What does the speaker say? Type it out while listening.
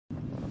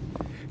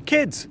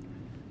kids.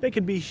 They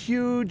can be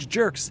huge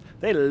jerks.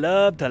 They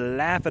love to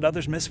laugh at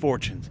others'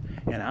 misfortunes.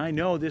 And I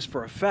know this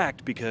for a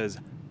fact because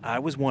I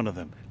was one of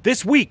them.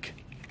 This week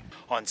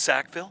on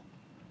Sackville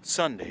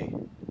Sunday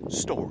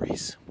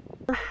Stories.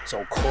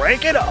 So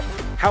crank it up.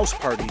 House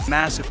parties,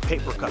 massive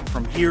paper cut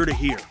from here to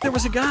here. There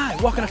was a guy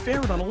walking a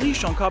ferret on a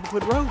leash on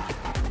Cobblewood Road.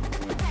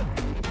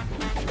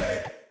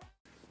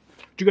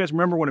 Do you guys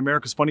remember when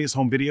America's Funniest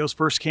Home Videos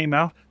first came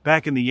out?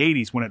 Back in the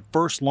 80s when it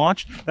first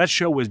launched, that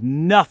show was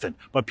nothing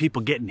but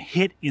people getting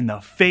hit in the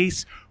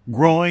face,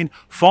 groin,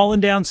 falling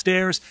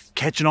downstairs,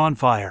 catching on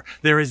fire.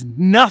 There is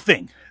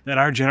nothing that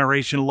our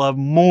generation loved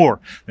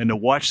more than to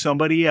watch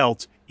somebody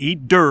else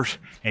eat dirt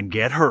and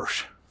get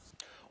hurt.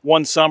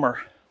 One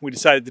summer, we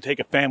decided to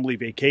take a family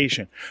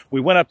vacation. We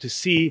went up to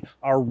see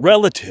our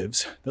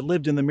relatives that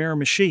lived in the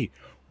Miramichi,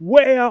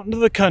 way out into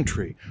the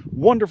country.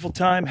 Wonderful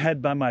time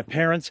had by my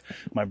parents.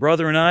 My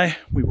brother and I,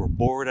 we were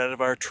bored out of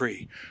our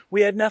tree.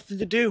 We had nothing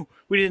to do.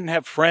 We didn't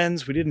have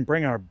friends. We didn't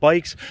bring our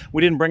bikes.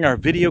 We didn't bring our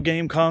video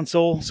game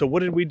console. So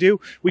what did we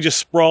do? We just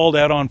sprawled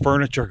out on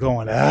furniture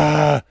going,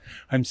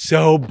 I'm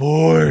so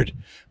bored.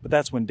 But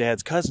that's when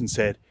Dad's cousin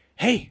said,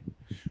 hey,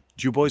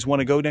 do you boys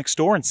want to go next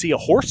door and see a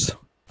horse?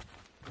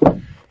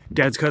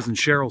 Dad's cousin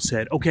Cheryl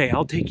said, okay,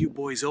 I'll take you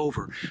boys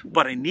over,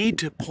 but I need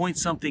to point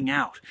something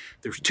out.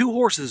 There's two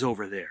horses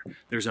over there.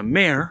 There's a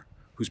mare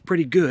who's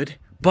pretty good,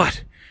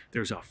 but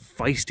there's a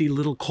feisty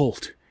little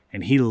colt,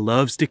 and he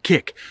loves to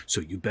kick,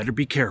 so you better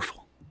be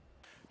careful.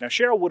 Now,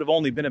 Cheryl would have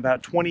only been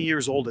about 20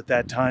 years old at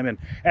that time, and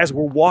as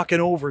we're walking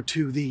over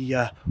to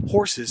the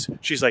horses,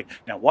 she's like,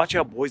 now watch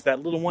out, boys,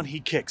 that little one, he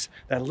kicks.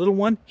 That little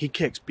one, he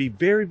kicks. Be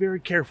very,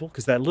 very careful,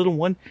 because that little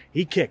one,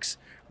 he kicks.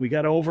 We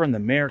got over and the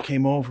mare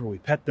came over, we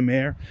pet the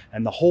mare,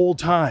 and the whole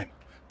time,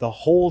 the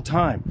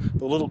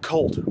little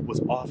colt was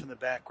off in the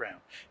background,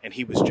 and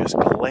he was just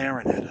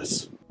glaring at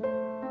us.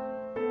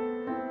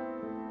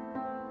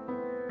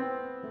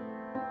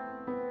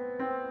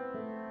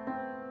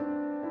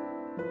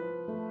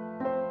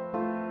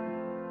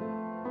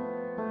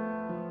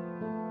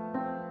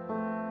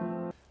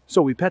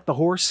 So we pet the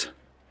horse,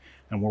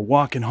 and we're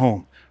walking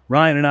home.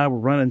 Ryan and I were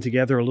running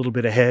together a little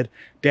bit ahead.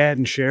 Dad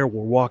and Cheryl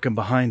were walking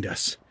behind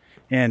us.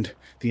 And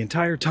the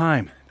entire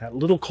time, that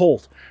little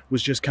colt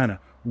was just kind of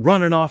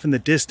running off in the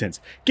distance,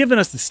 giving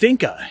us the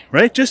stink eye,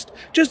 right? Just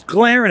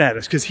glaring at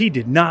us because he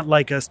did not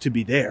like us to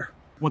be there.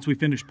 Once we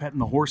finished petting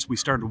the horse, we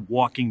started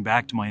walking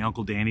back to my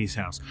Uncle Danny's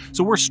house.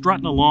 So we're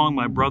strutting along.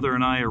 My brother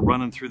and I are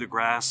running through the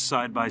grass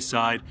side by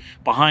side.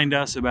 Behind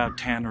us, about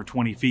 10 or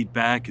 20 feet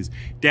back, is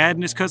Dad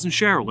and his cousin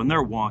Cheryl, and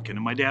they're walking.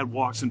 And my dad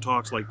walks and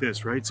talks like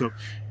this, right? So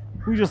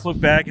we just look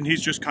back, and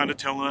he's just kind of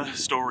telling a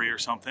story or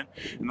something.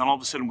 And then all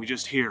of a sudden, we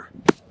just hear.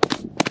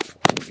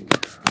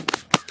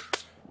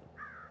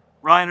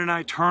 Ryan and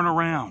I turn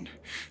around.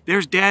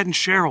 There's Dad and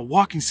Cheryl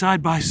walking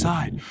side by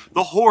side.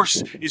 The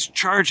horse is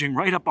charging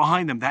right up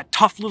behind them, that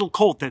tough little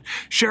colt that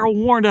Cheryl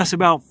warned us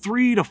about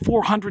 300 to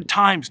 400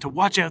 times to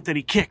watch out that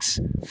he kicks.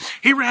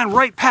 He ran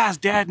right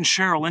past Dad and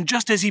Cheryl, and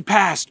just as he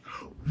passed,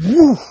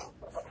 whoo,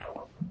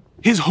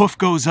 his hoof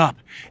goes up,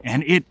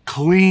 and it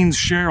cleans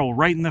Cheryl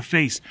right in the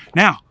face.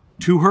 Now,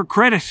 to her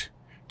credit,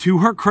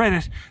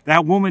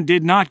 that woman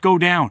did not go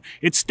down.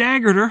 It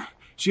staggered her.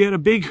 She had a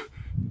big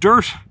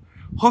dirt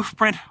hoof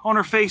print on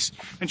her face,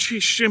 and she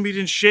shimmied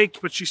and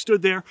shaked, but she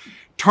stood there,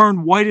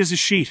 turned white as a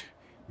sheet.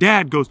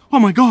 Dad goes, oh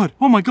my God,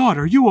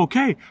 are you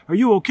okay? Are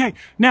you okay?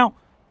 Now,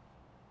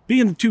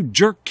 being the two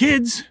jerk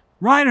kids,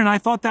 Ryan and I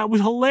thought that was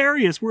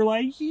hilarious. We're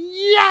like,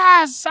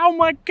 yes, oh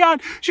my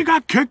God, she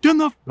got kicked in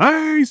the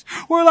face.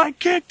 We're like,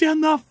 kicked in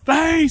the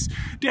face.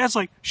 Dad's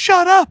like,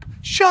 shut up,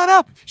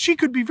 she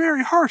could be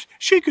very hurt.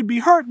 She could be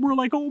hurt. We're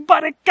like, oh,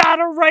 but it got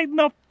her right in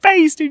the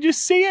face. Did you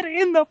see it?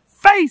 In the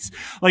face.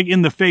 Like,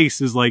 in the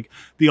face is like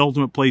the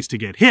ultimate place to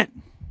get hit.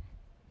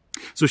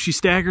 So she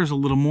staggers a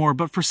little more,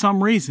 but for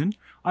some reason,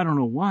 I don't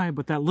know why,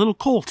 but that little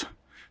colt,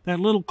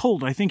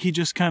 I think he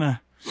just kind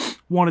of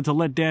wanted to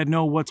let Dad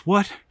know what's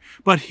what,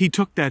 but he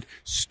took that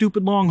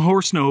stupid long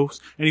horse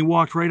nose and he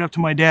walked right up to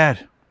my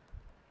dad.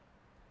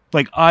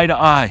 Like eye to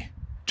eye,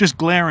 just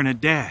glaring at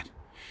Dad.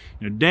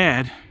 Now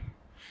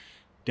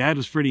Dad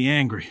was pretty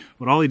angry,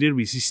 but all he did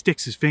was he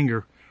sticks his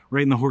finger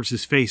right in the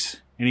horse's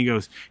face. And he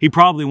goes, he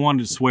probably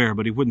wanted to swear,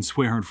 but he wouldn't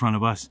swear in front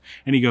of us.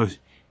 And he goes,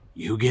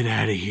 you get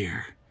out of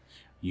here,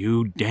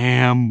 you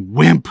damn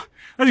wimp.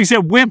 As he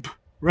said wimp,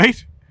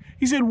 right?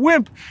 He said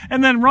wimp.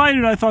 And then Ryan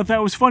and I thought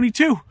that was funny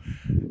too.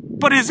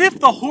 But as if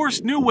the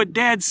horse knew what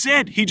Dad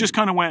said, he just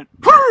kind of went,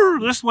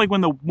 just like when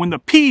the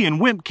P in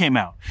wimp came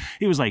out.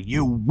 He was like,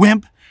 you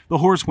wimp. The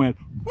horse went,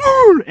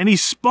 and he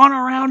spun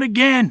around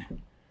again.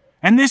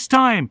 And this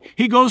time,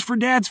 he goes for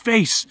Dad's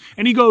face.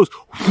 And he goes,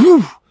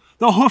 whew.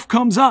 The hoof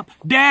comes up.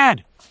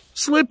 Dad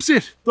slips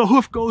it. The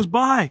hoof goes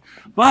by.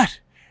 But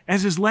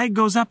as his leg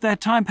goes up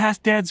that time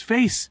past Dad's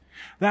face,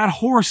 that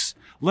horse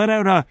let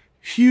out a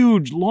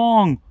huge,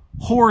 long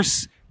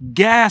horse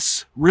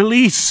gas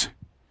release.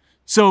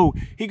 So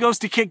he goes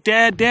to kick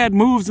Dad. Dad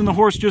moves and the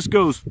horse just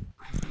goes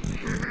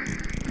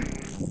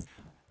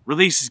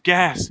releases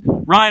gas.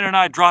 Ryan and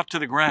I drop to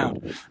the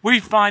ground.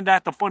 We find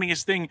that the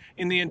funniest thing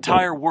in the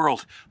entire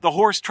world. The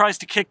horse tries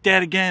to kick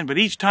Dad again, but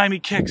each time he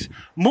kicks,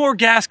 more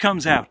gas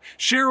comes out.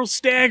 Cheryl's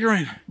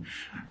staggering.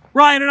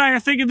 Ryan and I are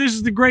thinking this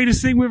is the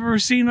greatest thing we've ever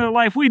seen in our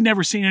life. We'd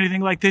never seen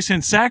anything like this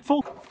in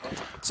Sackville.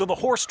 So the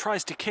horse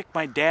tries to kick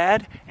my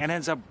dad and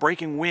ends up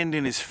breaking wind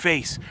in his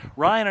face.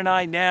 Ryan and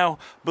I now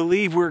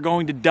believe we're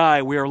going to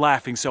die. We are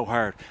laughing so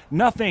hard.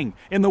 Nothing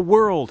in the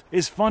world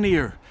is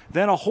funnier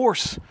than a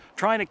horse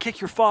trying to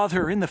kick your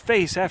father in the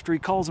face after he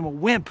calls him a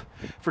wimp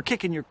for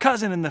kicking your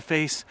cousin in the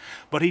face.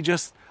 But he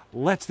just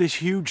lets this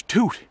huge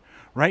toot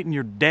right in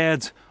your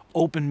dad's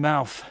open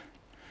mouth.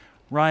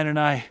 Ryan and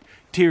I,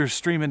 tears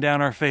streaming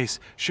down our face.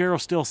 Cheryl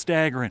still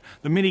staggering.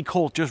 The mini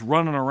colt just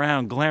running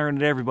around, glaring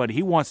at everybody.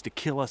 He wants to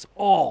kill us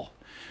all.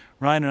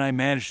 Ryan and I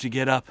managed to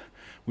get up.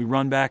 We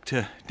run back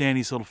to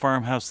Danny's little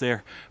farmhouse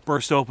there,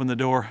 burst open the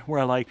door.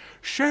 We're like,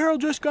 Cheryl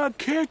just got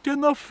kicked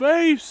in the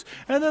face,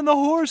 and then the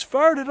horse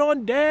farted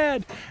on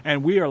Dad.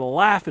 And we are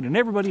laughing, and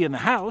everybody in the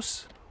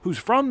house who's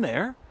from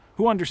there,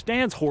 who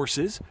understands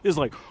horses, is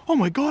like, oh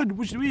my God,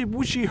 was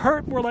she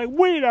hurt? We're like,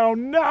 we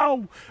don't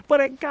know,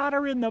 but it got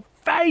her in the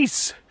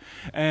face.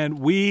 And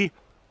we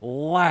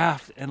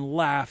laughed and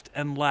laughed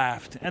and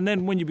laughed. And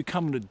then when you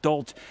become an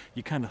adult,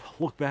 you kind of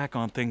look back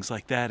on things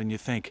like that and you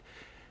think,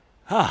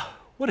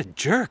 what a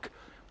jerk.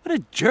 What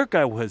a jerk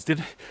I was.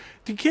 The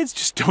kids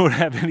just don't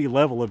have any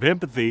level of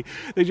empathy.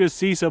 They just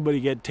see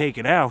somebody get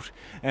taken out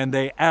and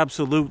they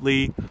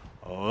absolutely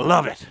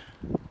love it.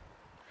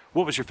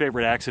 What was your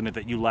favorite accident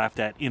that you laughed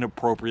at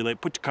inappropriately?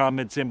 Put your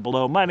comments in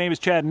below. My name is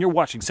Chad, and you're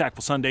watching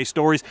Sackville Sunday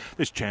Stories.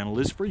 This channel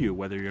is for you,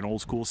 whether you're an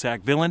old school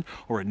Sack villain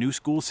or a new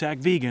school Sack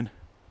vegan.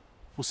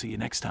 We'll see you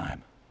next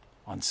time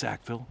on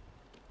Sackville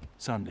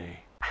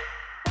Sunday.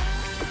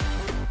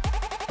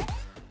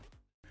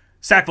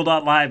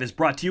 Sackville.live is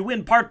brought to you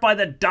in part by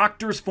the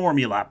Doctor's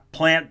Formula,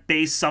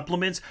 plant-based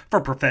supplements for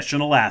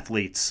professional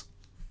athletes.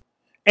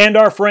 And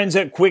our friends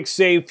at Quick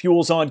Save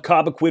Fuels on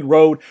Cobequid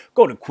Road.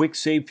 Go to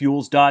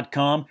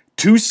quicksavefuels.com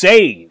to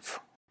save.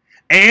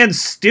 And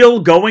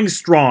still going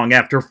strong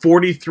after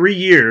 43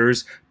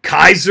 years,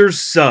 Kaiser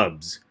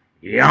subs.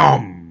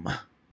 Yum!